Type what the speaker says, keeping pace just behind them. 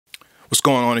What's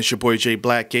going on? It's your boy J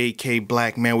Black, AK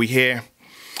Black, man. We here.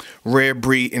 Rare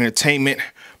Breed Entertainment,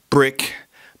 brick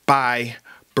by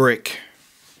brick.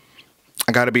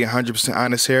 I gotta be 100%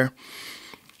 honest here.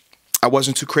 I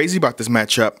wasn't too crazy about this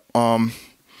matchup.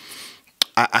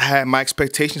 I had my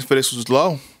expectations for this was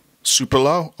low, super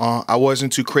low. I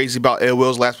wasn't too crazy about Ill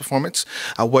Will's last performance.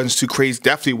 I wasn't too crazy,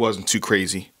 definitely wasn't too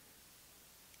crazy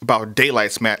about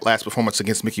Daylight's last performance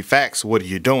against Mickey Fax. What are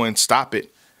you doing? Stop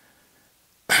it.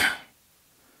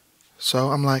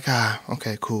 So I'm like,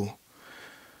 okay, cool.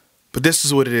 But this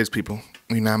is what it is, people.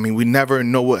 You know what I mean? We never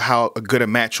know how good a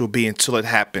match will be until it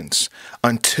happens.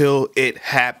 Until it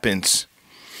happens.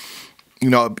 You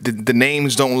know, the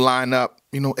names don't line up.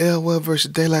 You know, Ill Will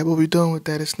versus Daylight, what we doing with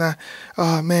that? It's not,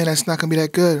 oh man, that's not going to be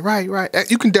that good. Right.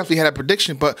 You can definitely have that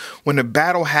prediction, but when the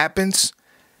battle happens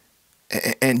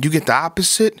and you get the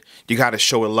opposite, you got to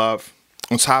show it love.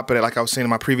 On top of that, like I was saying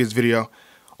in my previous video,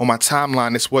 on my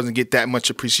timeline, this wasn't get that much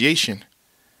appreciation.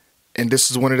 And this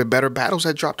is one of the better battles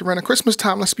that dropped around the Christmas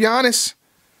time. Let's be honest.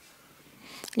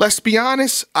 Let's be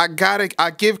honest. I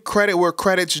give credit where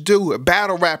credit's due.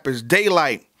 Battle rappers,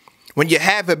 Daylight. When you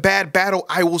have a bad battle,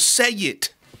 I will say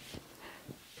it.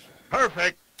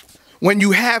 Perfect. When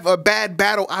you have a bad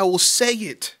battle, I will say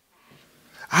it.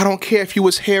 I don't care if you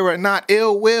was here or not.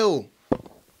 Ill Will.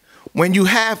 When you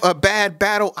have a bad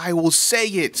battle, I will say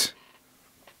it.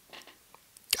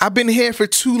 I've been here for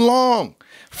too long.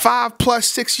 5 +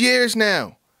 6 years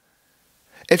now.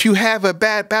 If you have a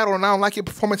bad battle and I don't like your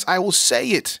performance, I will say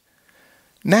it.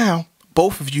 Now,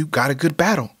 both of you got a good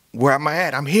battle. Where am I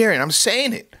at? I'm hearing, I'm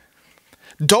saying it.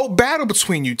 Dope battle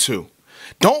between you two.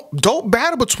 Dope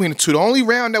battle between the two. The only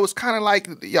round that was kind of like,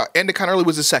 ended kind of early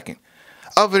was the second.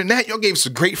 Other than that, y'all gave us a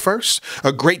great first,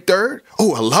 a great third.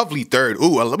 Oh, a lovely third.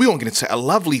 Ooh, we won't get into a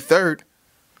lovely third.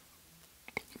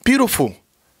 Beautiful.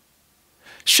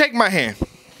 Shake my hand.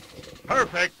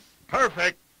 Perfect,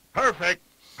 perfect, perfect,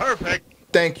 perfect.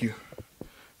 Thank you.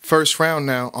 First round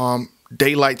now.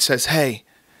 Daylight says, hey,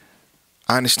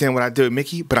 I understand what I did with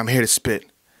Mickey, but I'm here to spit.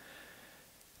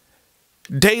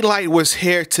 Daylight was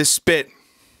here to spit.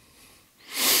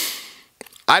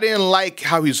 I didn't like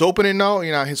how he was opening though.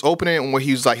 You know, his opening where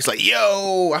he's like,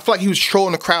 yo, I feel like he was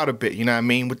trolling the crowd a bit, you know what I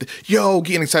mean? With the, yo,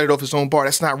 getting excited off his own bar.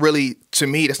 That's not really, to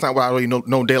me, that's not what I really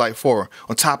know Daylight for.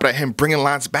 On top of that, him bringing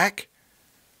lines back.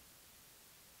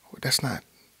 That's not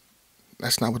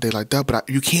what Daylight does, but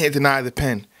you can't deny the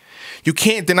pen. You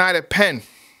can't deny the pen.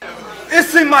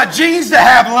 It's in my genes to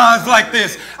have lines like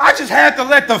this. I just had to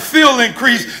let the feel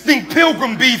increase. Think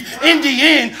Pilgrim beef. In the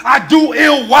end, I do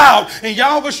ill wild. And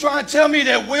y'all was trying to tell me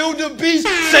that wildebeest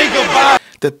say goodbye.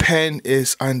 The pen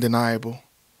is undeniable.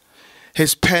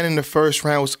 His pen in the first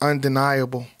round was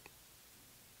undeniable.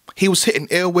 He was hitting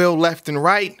Ill Will left and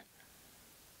right.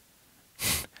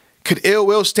 Could Ill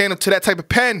Will stand up to that type of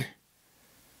pen?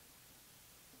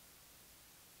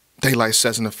 Daylight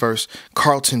says in the first,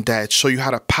 Carlton Dad, show you how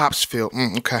the pops feel.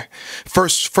 Okay.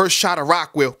 First shot of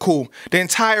Rock Will, cool. The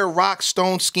entire Rock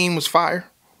Stone scheme was fire.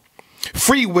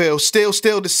 Free Will, still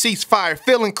deceased, fire.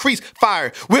 Feel increase,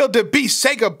 fire. Will the Beast,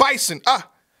 Sega Bison,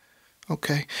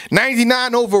 okay.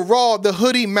 99 overall, the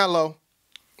hoodie mellow.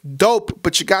 Dope,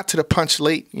 but you got to the punch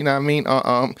late, you know what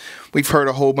I mean? We've heard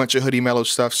a whole bunch of hoodie mellow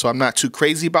stuff, so I'm not too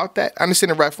crazy about that. I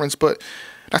understand the reference, but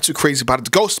not too crazy about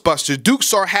it. Ghostbusters,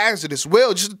 Dukes are hazardous.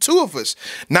 Will, just the two of us.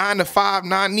 9 to 5,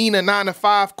 9 Nina, 9 to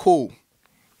 5, cool.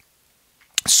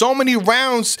 So many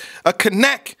rounds, a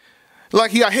connect,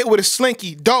 like he got hit with a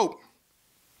slinky, dope.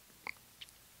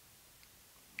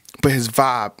 But his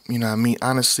vibe, you know what I mean?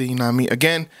 Honestly, you know what I mean?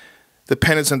 Again, the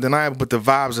pen is undeniable, but the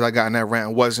vibes that I got in that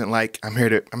round wasn't like, I'm here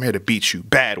to beat you.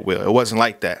 Bad Will. It wasn't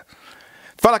like that.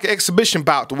 Felt like an exhibition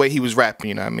bout the way he was rapping,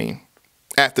 you know what I mean?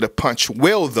 After the punch.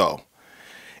 Will, though.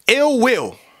 Ill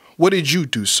Will, what did you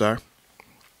do, sir?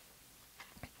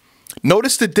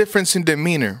 Notice the difference in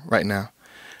demeanor right now.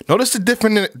 Notice the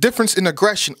difference in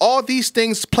aggression. All these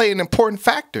things play an important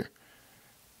factor.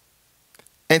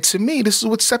 And to me, this is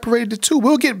what separated the two.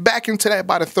 We'll get back into that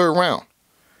by the third round.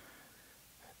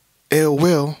 Ill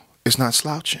Will is not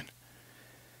slouching.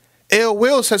 Ill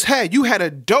Will says, hey, you had a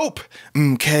dope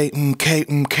versus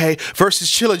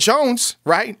Chilla Jones,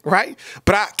 right?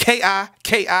 But K.I.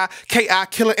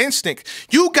 Killer Instinct.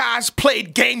 You guys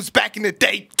played games back in the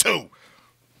day, too.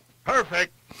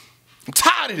 Perfect. I'm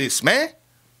tired of this, man.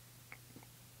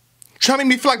 Trying to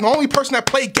make me feel like the only person that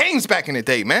played games back in the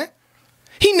day, man.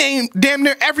 He named damn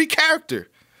near every character.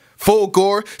 Full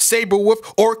Gore,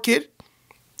 Saberwolf, Orchid.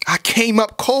 I came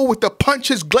up cold with the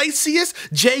punches, Glacius,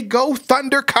 Jago,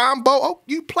 Thunder combo. Oh,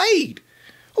 you played.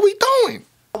 What we doing?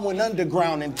 I went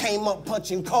underground and came up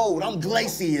punching cold. I'm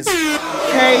Glacius.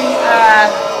 K.I.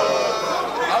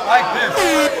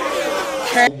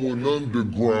 I went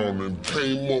underground and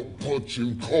came up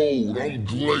punching cold. I'm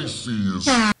glaciers.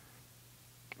 I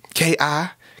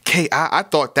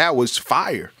thought that was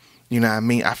fire. You know what I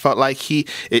mean? I felt like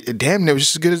it damn near was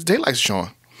just as good as Daylight's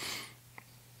Sean.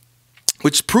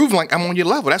 Which proved like I'm on your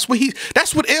level. That's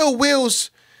what Ill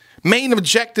Will's main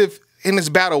objective in this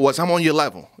battle was. I'm on your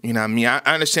level. You know what I mean? I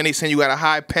understand they saying you got a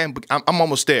high pen, but I'm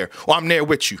almost there. Or I'm there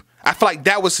with you. I feel like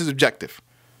that was his objective.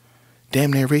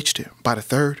 Damn near reached it by the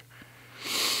third.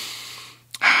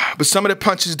 But some of the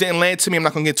punches didn't land to me. I'm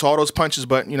not going to get to all those punches,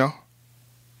 but, you know,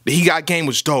 the He Got Game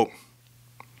was dope.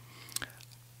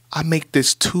 I make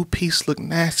this two-piece look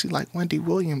nasty like Wendy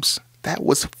Williams. That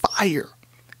was fire.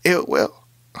 It will.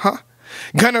 Huh?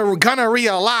 Gonna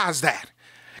realize that.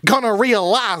 Gonna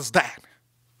realize that.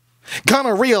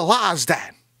 Gonna realize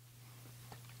that.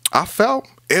 I felt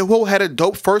It Will had a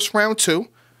dope first round too,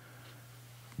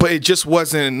 but it just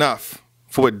wasn't enough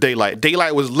for Daylight.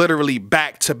 Daylight was literally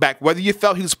back to back. Whether you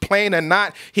felt he was playing or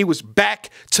not, he was back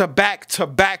to back to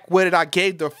back with it. I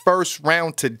gave the first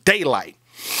round to Daylight.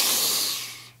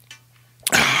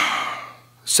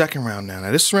 Second round now.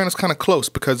 Now this round is kind of close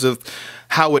because of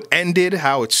how it ended,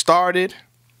 how it started.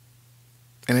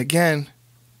 And again,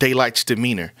 Daylight's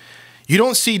demeanor. You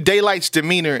don't see Daylight's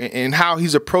demeanor in how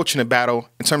he's approaching the battle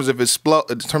in terms of his flow,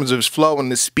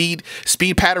 and the speed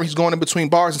pattern he's going in between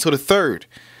bars until the third.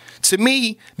 To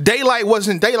me, Daylight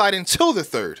wasn't Daylight until the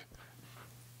third.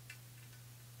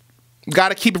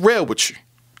 Gotta keep it real with you.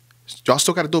 Y'all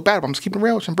still gotta do a battle, but I'm just keeping it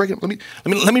real with you.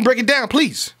 Let me break it down,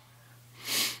 please.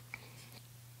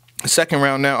 The second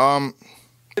round now,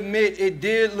 Admit it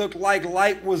did look like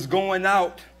light was going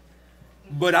out,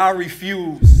 but I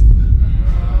refuse.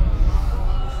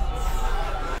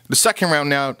 The second round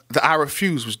now, the I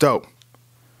refuse was dope.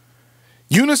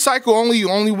 Unicycle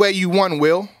only way you won,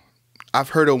 Will. I've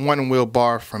heard a one Will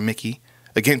bar from Mickey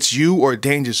against you or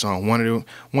Danger Zone,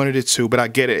 one of the two. But I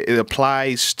get it. It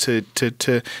applies to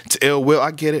Ill Will. I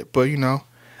get it, but you know,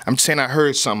 I'm saying I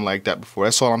heard something like that before.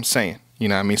 That's all I'm saying. You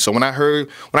know what I mean? So when I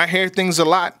hear things a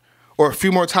lot or a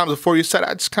few more times before you said it,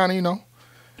 I just kind of, you know,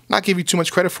 not give you too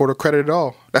much credit for it or credit at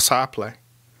all. That's how I play.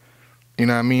 You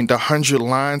know what I mean? The 100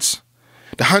 lines.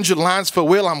 The 100 lines for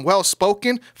Will, I'm well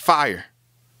spoken, fire.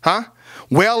 Huh?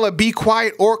 Well, be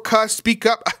quiet or cuss, speak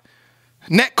up.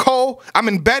 Net cold, I'm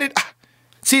embedded.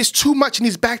 See, it's too much and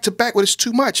he's back to back with it's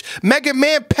too much. Mega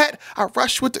Man Pet, I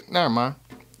rush with it. Never mind.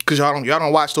 Cause y'all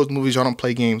don't watch those movies, y'all don't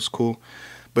play games, cool.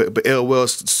 But Ill Will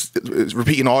is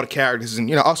repeating all the characters and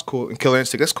you know, that's cool. And Killer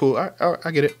Instinct, that's cool.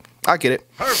 I get it. I get it.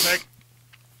 Perfect.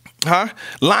 Huh?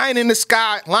 Line in the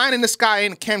sky in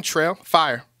the chemtrail,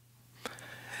 fire.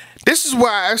 This is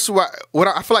where I feel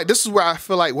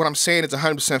like what I'm saying is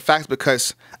 100% facts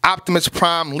because Optimus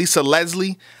Prime, Lisa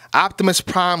Leslie,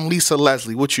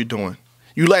 what you doing?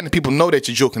 You letting people know that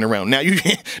you're joking around. Now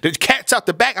the cat's out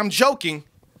the back. I'm joking.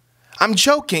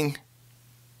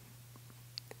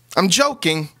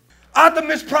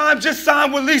 Optimus Prime just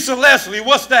signed with Lisa Leslie.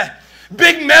 What's that?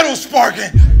 Big metal sparking.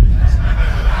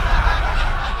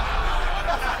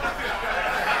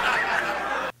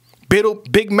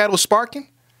 Big metal sparking?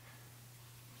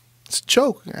 It's a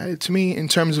joke. To me, in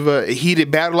terms of a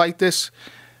heated battle like this,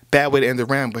 bad way to end the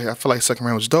round, but I feel like second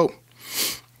round was dope.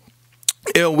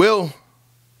 Ill Will,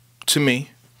 to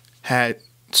me, had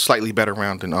slightly better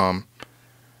round than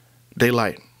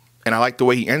Daylight. And I like the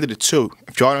way he ended it too.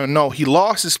 If y'all don't know, he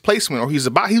lost his placement or he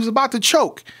was about to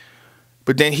choke.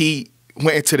 But then he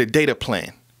went into the data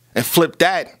plan and flipped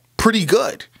that pretty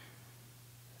good.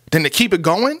 Then to keep it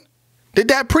going, did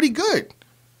that pretty good.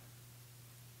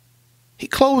 He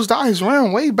closed out his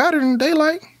round way better than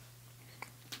Daylight.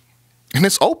 And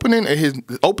his opening in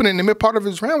the mid part of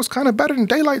his round was kind of better than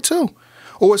Daylight too.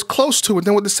 Or was close to it.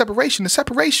 Then with the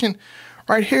separation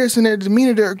right here is in their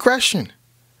demeanor, their aggression.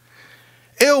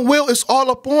 Ill Will is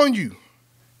all up on you.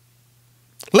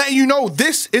 Letting you know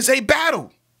this is a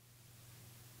battle.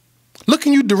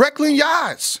 Looking you directly in your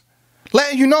eyes.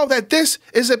 Letting you know that this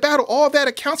is a battle. All that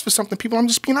accounts for something, people. I'm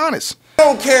just being honest. I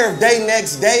don't care if day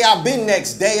next day, I been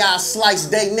next day, I slice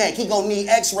day neck. He gonna need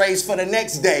x-rays for the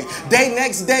next day. Day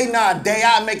next day, nah, day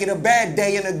I make it a bad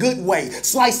day in a good way.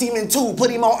 Slice him in two, put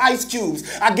him on ice cubes.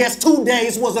 I guess 2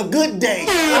 days was a good day.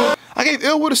 I gave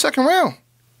Ill Will the second round.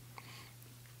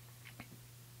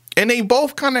 And they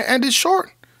both kind of ended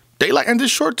short. Daylight ended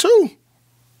short too.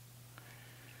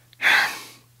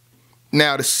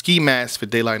 Now the ski mask for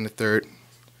Daylight in the third.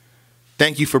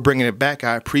 Thank you for bringing it back.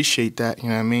 I appreciate that. You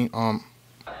know what I mean? I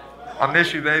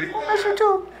miss you, baby. I miss you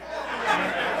too.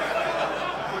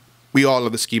 We all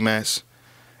love the ski mask.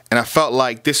 And I felt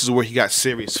like this is where he got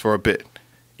serious for a bit.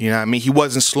 You know what I mean? He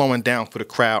wasn't slowing down for the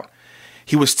crowd.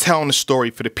 He was telling the story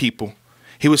for the people.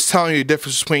 He was telling you the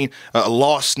difference between a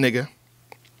lost nigga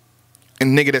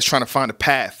and a nigga that's trying to find a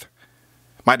path.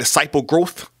 My disciple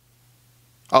growth.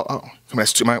 Oh,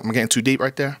 I'm getting too deep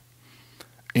right there.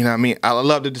 You know what I mean? I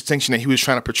love the distinction that he was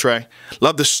trying to portray.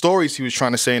 Love the stories he was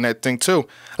trying to say in that thing too.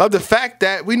 Love the fact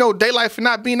that we know Daylight for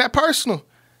not being that personal.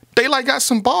 Daylight got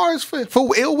some bars for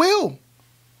ill will.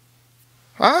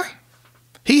 Huh?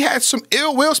 He had some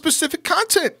ill will specific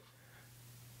content.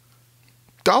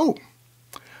 Dope.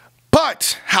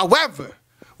 But, however,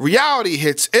 reality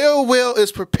hits. Ill will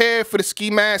is prepared for the ski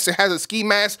mask. It has a ski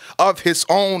mask of his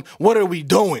own. What are we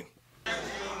doing?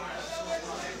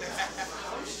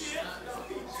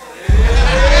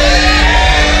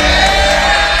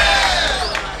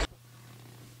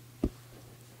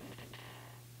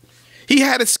 He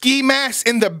had a ski mask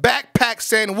in the backpack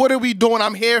saying, what are we doing?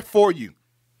 I'm here for you.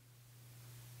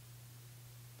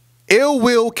 Ill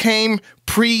will came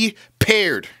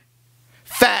prepared.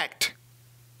 Fact.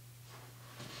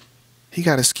 He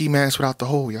got a ski mask without the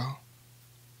hole, y'all.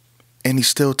 And he's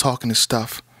still talking his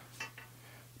stuff.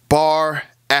 Bar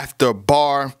after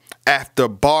bar after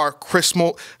bar.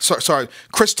 Crystal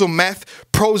meth,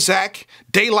 Prozac,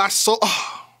 De La Soul.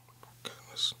 Oh.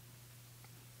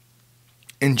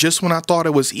 And just when I thought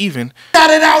it was even,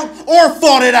 got it out or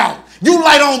fought it out. You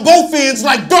light on both ends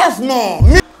like Darth Maul.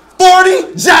 40,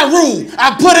 Ja Rule.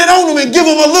 I put it on him and give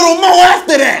him a little more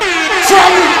after that.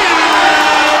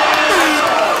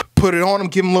 Put it on him,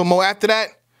 give him a little more after that.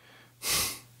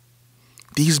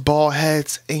 These bald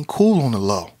heads ain't cool on the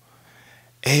low.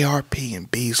 ARP and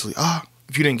Beasley.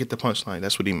 If you didn't get the punchline,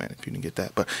 that's what he meant. If you didn't get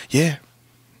that. But yeah.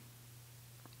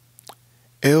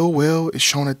 Ill will is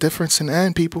showing a difference in the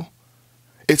end, people.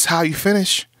 It's how you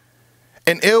finish.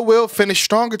 And Ill will finished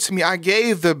stronger to me. I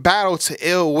gave the battle to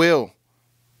Ill will.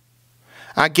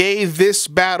 I gave this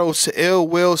battle to Ill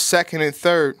will second and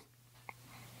third.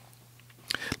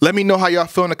 Let me know how y'all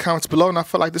feel in the comments below. And I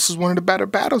feel like this is one of the better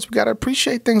battles. We got to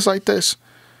appreciate things like this.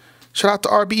 Shout out to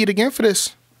RB again for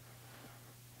this.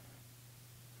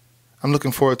 I'm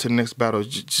looking forward to the next battle.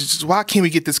 Just why can't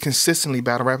we get this consistently,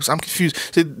 battle rappers? I'm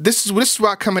confused. This is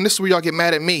where I come in. This is where y'all get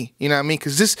mad at me. You know what I mean?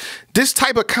 Because this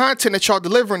type of content that y'all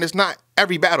delivering is not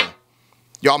every battle.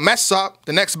 Y'all mess up.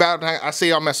 The next battle, I say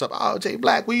y'all mess up. Oh, Jay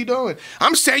Black, what are you doing?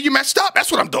 I'm saying you messed up.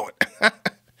 That's what I'm doing.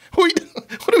 What do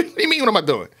you mean, what am I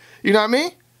doing? You know what I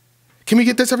mean? Can we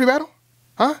get this every battle?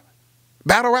 Huh?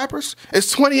 Battle rappers?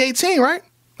 It's 2018, right?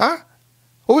 Huh?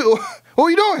 What are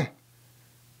you doing?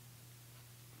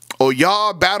 Oh,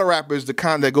 y'all battle rappers, the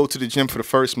kind that go to the gym for the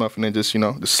first month and then just,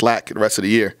 just slack the rest of the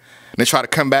year. And then try to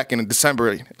come back in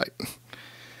December. Like,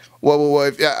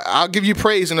 well, I'll give you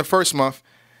praise in the first month,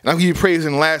 and I'll give you praise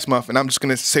in the last month, and I'm just going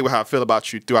to say how I feel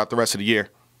about you throughout the rest of the year,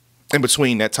 in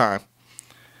between that time.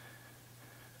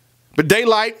 But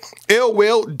Daylight, Ill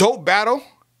Will, dope battle,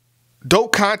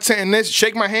 dope content in this.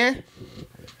 Shake my hand.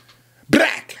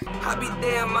 Black. I be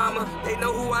there, mama. They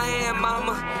know who I am,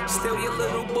 mama. Still your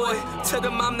little boy. To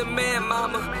them, I'm the man,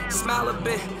 mama. Smile a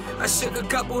bit. I shook a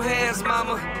couple hands,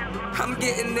 mama. I'm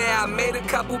getting there. I made a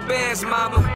couple bands, mama.